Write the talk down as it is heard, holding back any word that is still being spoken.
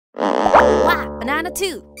Wow, banana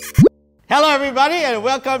too. Hello everybody and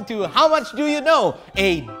welcome to How Much Do You Know?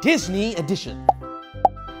 A Disney edition.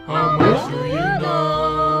 How much do you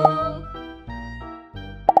know?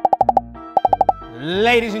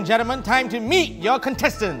 Ladies and gentlemen, time to meet your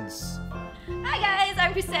contestants. Hi guys,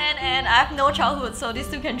 I'm Chrysan and I have no childhood, so these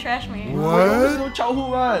two can trash me. There's no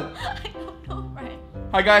childhood one. I don't know, right?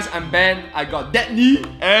 Hi guys, I'm Ben. I got Disney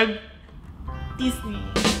and Disney.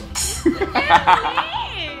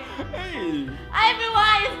 hey. Hi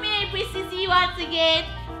everyone, it's me, Priscilla Lim once again.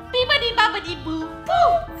 Beepity boppity boo boo.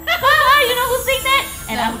 You know who sing that?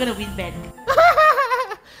 And I'm gonna win Ben.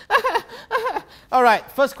 Alright,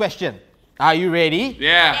 first question. Are you ready?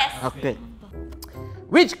 Yeah. Yes. Okay.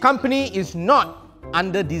 Which company is not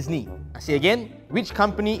under Disney? I say again, which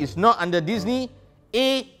company is not under Disney?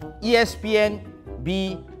 A. ESPN,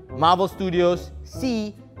 B. Marvel Studios,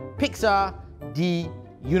 C. Pixar, D.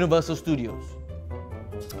 Universal Studios.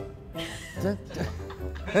 I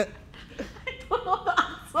don't know the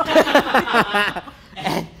answer.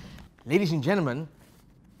 And, ladies and gentlemen,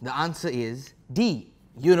 the answer is D.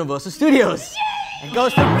 Universal Studios. Yay! It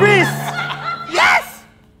goes to Pris. Yes!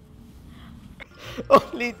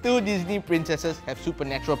 Only 2 Disney princesses have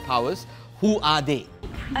supernatural powers. Who are they?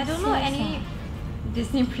 I don't know any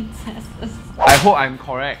Disney princesses. I hope I'm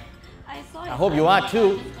correct. I saw it. I hope you are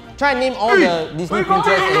too. Try and name all the Disney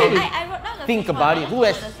princesses and then I wrote down the think first about one. it. Who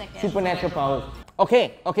has The second. supernatural powers?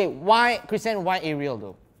 Okay, why, Chrysan, why Ariel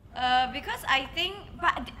though? Because I think,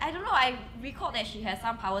 but I don't know, I recall that she has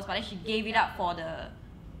some powers, but then she gave it up for the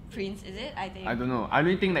prince, is it? I think. I don't know. I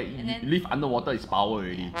only think that And then- live underwater is power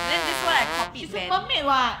already. And then this one I copied. She's Ben. a mermaid,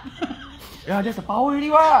 what? Yeah, that's a power already,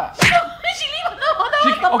 what? She live underwater. She,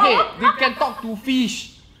 what's the okay, power? they can talk to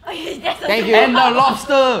fish. Okay, that's a Thank you. And the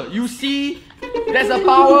lobster, you see? That's a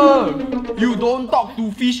power. You don't talk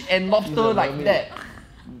to fish and lobster like that.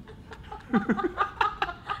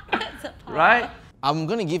 That's a power. Right? I'm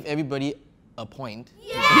gonna give everybody a point.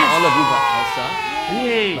 Because all of you got Elsa.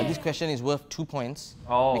 Yay. But this question is worth 2 points.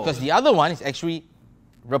 Oh. Because the other one is actually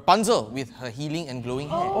Rapunzel with her healing and glowing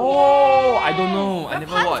hair. Oh, I don't know. I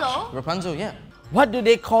never watched. Rapunzel? Rapunzel, yeah. What do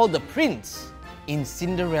they call the prince in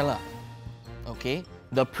Cinderella? Okay.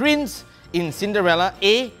 The prince in Cinderella: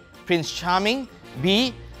 A. Prince Charming,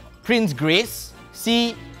 B. Prince Grace,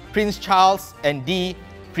 C. Prince Charles, and D.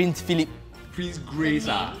 Prince Philip. Prince Grace,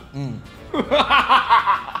 ah.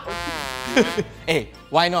 Hey,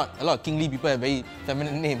 why not? A lot of kingly people have very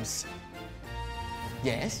feminine names.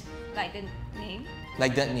 Yes, Like the name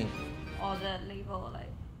like that name. or the label, like.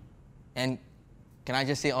 And can I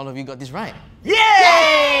just say all of you got this right?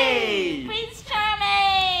 Yay! Prince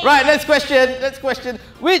Charming! Right, next question.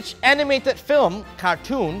 Which animated film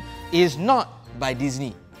cartoon is not by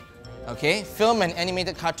Disney? Okay, film and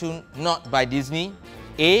animated cartoon not by Disney.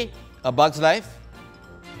 A. A Bug's Life,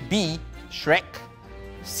 B. Shrek,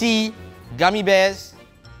 C. Gummy Bears,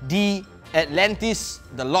 D. Atlantis,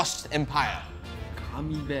 The Lost Empire.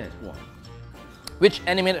 Gummy bears, what? Which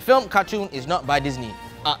animated film cartoon is not by Disney?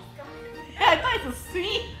 I thought it's a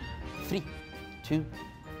sweet. 3, 2,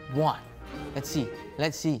 1. Let's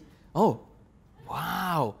see. Oh,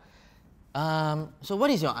 wow. So what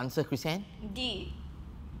is your answer, Chrysan? D.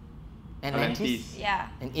 Atlantis. Yeah.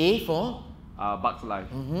 And A for? Bugs Life.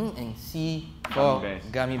 And C for Bears.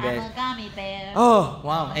 Gummy I'm Bears. a gummy bear. Oh,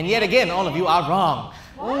 wow. And yet again, all of you are wrong.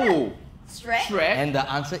 Oh, Shrek? Shrek. And the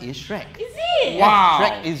answer is Shrek. Is it? Wow.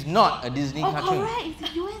 Shrek is not a Disney Oh, cartoon. correct. It's the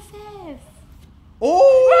USS.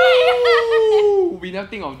 Oh, we never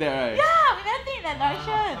think of that, right? Yeah, we never think in that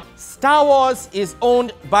direction. Star Wars is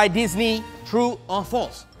owned by Disney, true or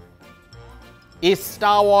false? Is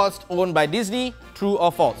Star Wars owned by Disney, true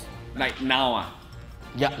or false? Like now, ah.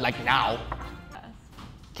 Yeah, like now.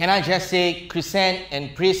 Can I just say, Chrysan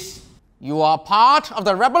and Pris, you are part of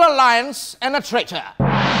the Rebel Alliance and a traitor.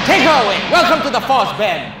 Take her away. Welcome to the Force,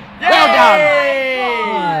 Ben. Well done.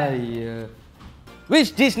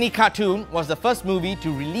 Which Disney cartoon was the first movie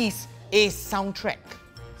to release a soundtrack?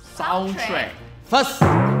 Soundtrack. First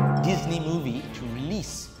Disney movie to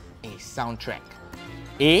release a soundtrack.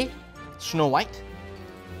 A. Snow White,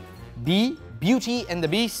 B. Beauty and the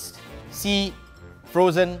Beast, C.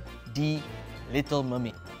 Frozen, D. Little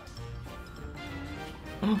Mermaid.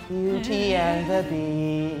 Beauty and the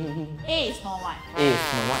Beast. A is Snow White. A.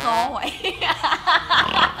 Snow White. Snow White.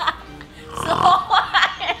 Snow White.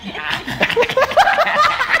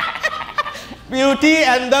 Beauty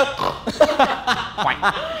and the...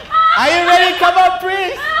 Are you ready? Come on,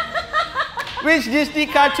 Pris! Which Disney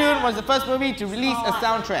cartoon was the first movie to release a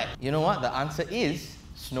soundtrack? You know what? The answer is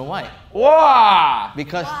Snow White. Wow!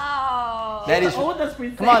 Because Wow. That is, Oldest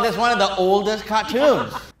princess. come on, that's one of the oldest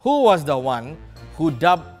cartoons. Who was the one who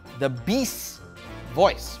dubbed the Beast's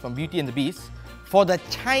voice from Beauty and the Beast for the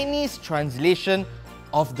Chinese translation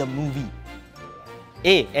of the movie?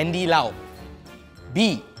 A. Andy Lau.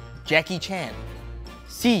 B. Jackie Chan.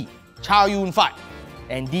 C. Chow Yun-fat.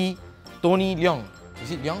 And D. Tony Leung.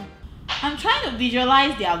 Is it Leung? I'm trying to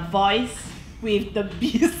visualize their voice with the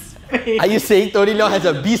beast face. Are you saying Tony Leung has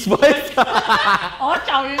a beast voice? Or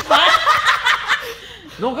Chow Yun-fat.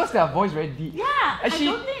 No, because their voice very deep. Yeah, Actually,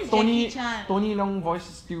 I don't think it's Tony Jackie Chan. Tony Leung voice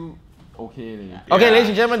is still okay. Okay, ladies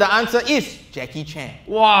and gentlemen, the answer is Jackie Chan.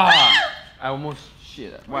 Wow! I almost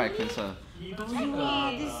shit. Why I cancel?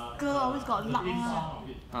 Oh, this girl always got luck.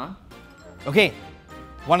 Huh? Okay,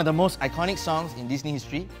 one of the most iconic songs in Disney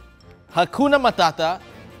history, Hakuna Matata,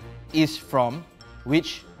 is from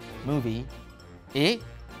which movie? A.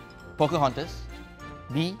 Pocahontas.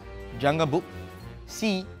 B. Jungle Book.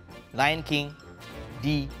 C. Lion King.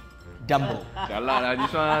 D. Dumbo. Jalan lah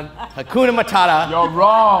this one. Hakuna Matata. You're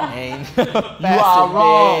wrong. And You are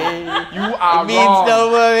wrong. You are It means wrong. the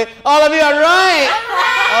word. All of you are right.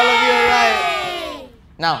 All of you are right.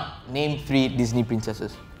 Now, name 3 Disney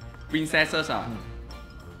princesses. Princesses ah.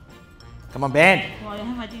 Come on, Ben. Wow, your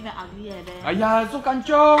handwriting very ugly Ben. Ayah, so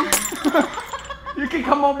kanchong. You can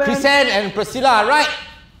come on, man. Chrysan and Priscilla are right.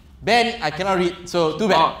 Ben, I cannot read, so too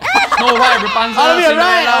bad. Snow White, Rapunzel, All of you are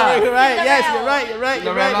right. Cinderella. All of you are right. Yes, you're right. You're right.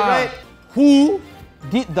 You're right. You're right. Who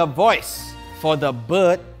did the voice for the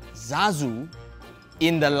bird Zazu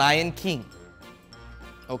in The Lion King?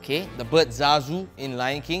 Okay, the bird Zazu in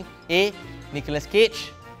Lion King. A. Nicolas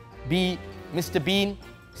Cage. B. Mr. Bean.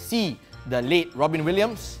 C. The late Robin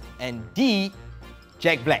Williams. And D.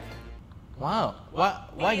 Jack Black. Wow.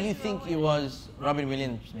 Why do you think it was Robin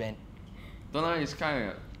Williams, Ben? Don't know, it's kind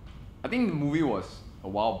of. I think the movie was a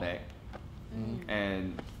while back,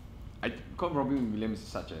 and because Robin Williams is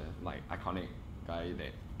such a iconic guy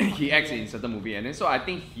that he acts in certain movie, and then so I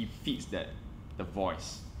think he fits the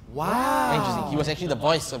voice. Wow. Interesting. He was actually the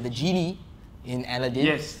voice of the genie in Aladdin.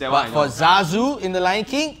 Yes, that but one I for know. Zazu in The Lion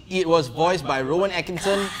King, it was voiced by Rowan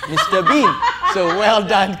Atkinson, Mr. Bean. So well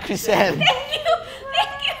done, Chrysan.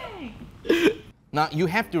 Thank you. Now you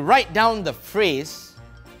have to write down the phrase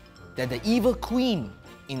that the evil queen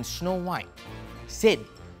in Snow White said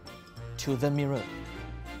to the mirror.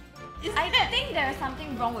 I think there's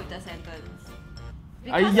something wrong with the sentence.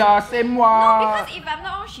 Ayah, same No, one. because if I'm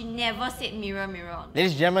not wrong, she never said mirror, mirror.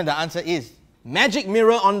 Ladies and gentlemen, the answer is magic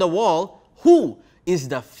mirror on the wall. Who is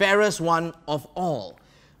the fairest one of all?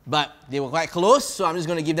 But they were quite close, so I'm just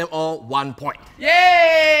going to give them all 1 point.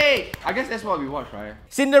 Yay! I guess that's what we watched, right?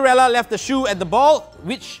 Cinderella left the shoe at the ball.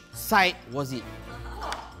 Which side was it?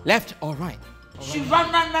 Left or right? She run.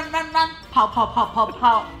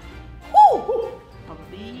 Pow. Woo!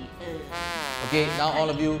 Probably. Okay, now all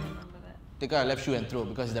of you take out your left shoe and throw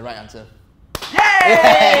because it's the right answer.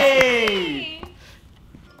 Yay!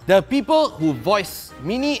 The people who voice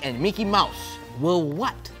Minnie and Mickey Mouse were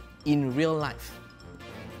what in real life?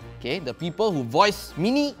 Okay, the people who voice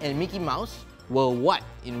Minnie and Mickey Mouse were what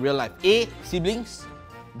in real life? A. Siblings.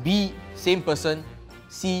 B. Same person.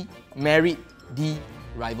 C. Married. D.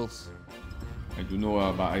 Rivals. I don't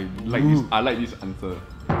know, but I like this. I like this answer.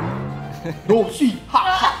 No, she.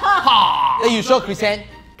 Ha. Then you show Chrysan.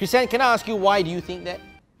 Chrysan, can I ask you why do you think that?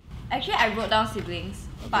 Actually, I wrote down siblings,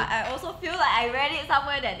 but I also feel like I read it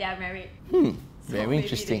somewhere that they are married. Very maybe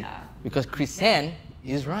interesting. they are. Because Chrysan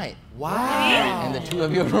is right. Wow. And the two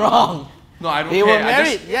of you are wrong. No, I don't They care. were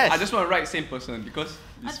married, yes. I just want to write same person because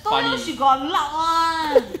I it's told funny. you she got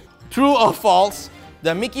luck one. True or false?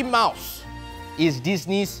 The Mickey Mouse is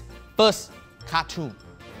Disney's first cartoon.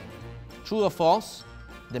 True or false?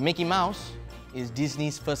 The Mickey Mouse is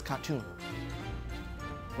Disney's first cartoon.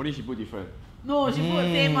 What did she put different? No, she put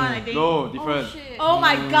the same one, I think. No, different. Shit. Oh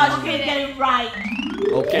my gosh, Okay, okay, get it right.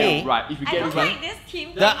 Okay. Right, if you I get don't it right. like this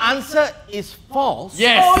team. The answer is false.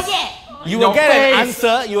 Yes! Oh yeah. You In will your get an face.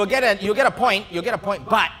 answer. You will get a point. You'll get a point.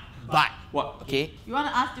 But What? okay. You want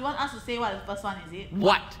us to say what the first one is it?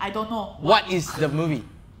 What? I don't know. What is the movie?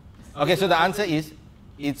 Okay, so the answer is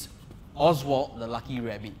it's Oswald the Lucky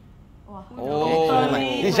Rabbit. Wow. Oh.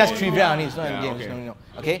 Okay, this is just trivia only, it's not Yeah, a game. okay. No.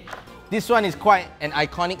 Okay, this one is quite an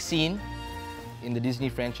iconic scene in the Disney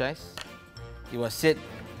franchise. It was said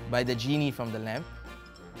by the genie from the lamp.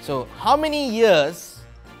 So, how many years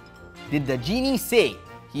did the genie say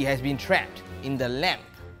he has been trapped in the lamp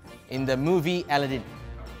in the movie Aladdin?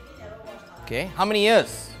 Okay, how many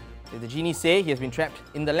years did the genie say he has been trapped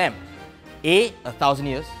in the lamp? A. 1,000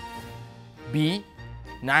 years. B.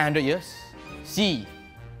 900 years. C.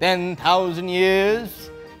 10,000 years.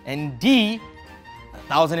 And D.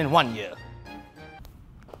 1,001 year.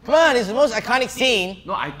 Come on, it's the most iconic scene.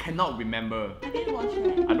 No, I cannot remember. I didn't watch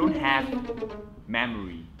that. I don't have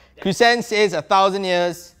memory. Chrysan says 1,000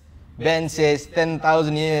 years, Ben says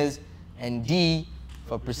 10,000 years, and D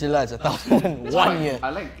for Priscilla is 1,001 years. I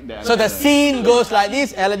like that. So the scene goes like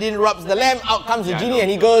this, Aladdin rubs the lamp, out comes the genie and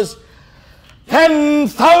he goes,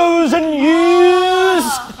 10,000 years!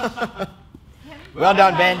 Well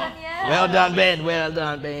done, Ben. Well done, Ben. Well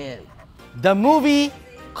done, Ben. The movie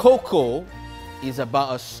Coco is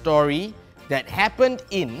about a story that happened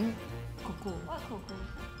in... Coco. What Coco?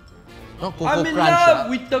 Not Coco I'm in Crunch. love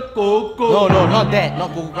with the Coco. No, no, not that.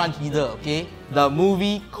 Not Coco Crunch either, okay? The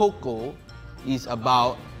movie Coco is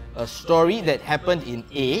about a story that happened in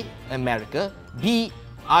A, America, B,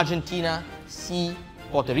 Argentina, C,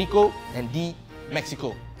 Puerto Rico, and D,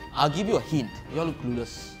 Mexico. I'll give you a hint. You all look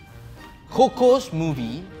clueless. Coco's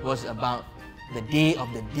movie was about the Day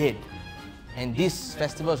of the Dead. And this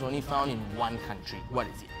festival is only found in one country. What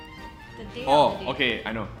is it? The day Oh, of the day. okay,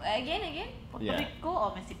 I know. Again? Puerto Yeah. Rico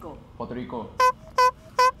or Mexico? Puerto Rico.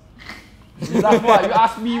 That's what you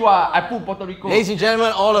asked me what. I put Puerto Rico. Ladies and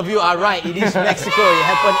gentlemen, all of you are right. It is Mexico. It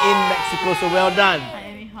happened in Mexico, so well done.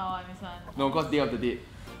 Anyhow, I miss one. No, because Day of the Dead.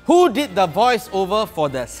 Who did the voiceover for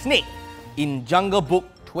the snake in Jungle Book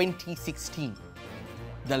 2016?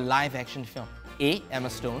 The live action film. A. Emma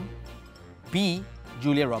Stone. B.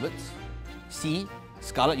 Julia Roberts. C.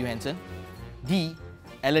 Scarlett Johansson. D.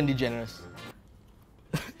 Ellen DeGeneres.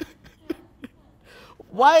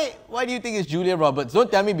 Why do you think it's Julia Roberts?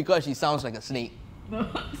 Don't tell me because she sounds like a snake. No,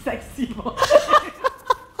 sexy boy.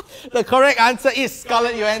 The correct answer is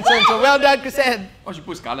Scarlett Johansson. So well done, Chrysan. Oh, she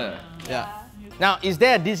put Scarlet. Yeah. Now, is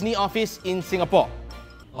there a Disney office in Singapore?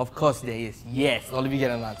 Of course there is. Yes, all of you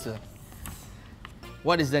get an answer.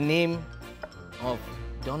 What is the name of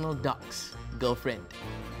Donald Duck's girlfriend?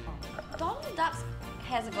 Donald Duck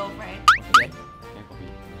has a girlfriend. Okay. Can copy.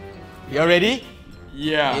 You ready?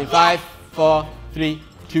 Yeah. In 5, 4, 3,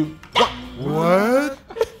 2, 1. What?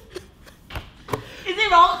 Is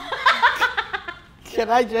it wrong? Can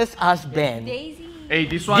I just ask Ben? Daisy. Hey,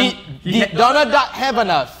 this one. Did Donald Duck have an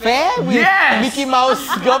affair with Yes! Mickey Mouse's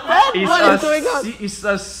girlfriend? It's What a is going on? It's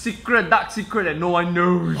a secret, dark secret that no one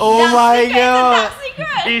knows. Oh my god! Secret.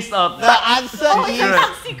 It's a The answer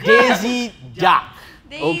secret. is Daisy Duck.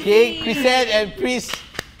 Daisy. Okay, Chrysan and Pris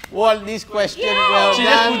won this question. Well She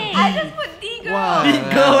just done. put I just put D girl. Wow. D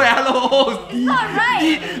girl, hello. It's not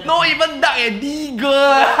right. Not even duck and D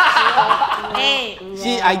girl. Hey,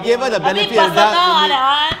 See, I gave her the a bit benefit of personal that.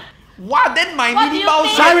 that one. What? Then my What do Minnie you Mouse.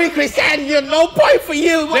 think? Sorry, Chrysan, you're no point for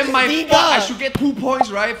you. What Then is my D fault. I girl? should get 2 points,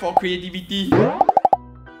 right, for creativity.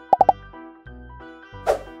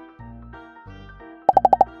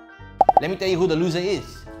 Let me tell you who the loser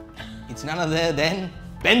is. It's none other than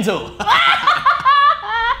Benzo.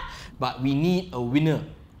 But we need a winner.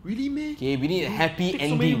 Really, man? Okay, we need a happy Pick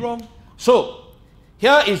so many ending. wrong. So,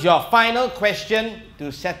 here is your final question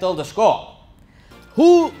to settle the score.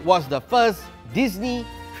 Who was the first Disney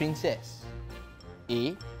princess?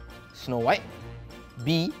 A. Snow White.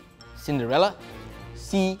 B. Cinderella.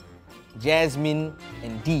 C. Jasmine.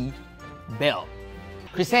 And D. Belle.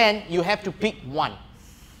 Chrysan, you have to pick one.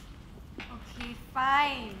 Okay,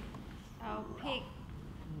 fine. I'll pick.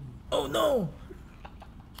 Oh no!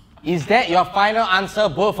 Is that your final answer,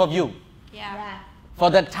 both of you? Yeah. For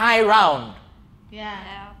the tie round, Yeah.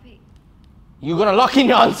 I'll pick. you're gonna lock in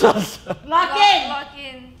your answers. Lock in! Lock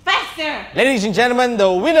in. Faster! Ladies and gentlemen, the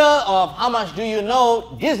winner of How Much Do You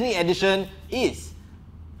Know Disney Edition is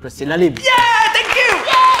Priscilla Lim. Yeah, thank you.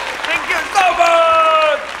 Thank you so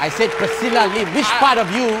much. I said Priscilla Lim. Which part of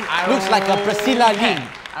you looks like a Priscilla Lim?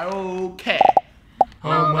 I don't care.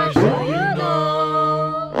 Wow,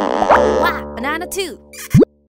 banana too.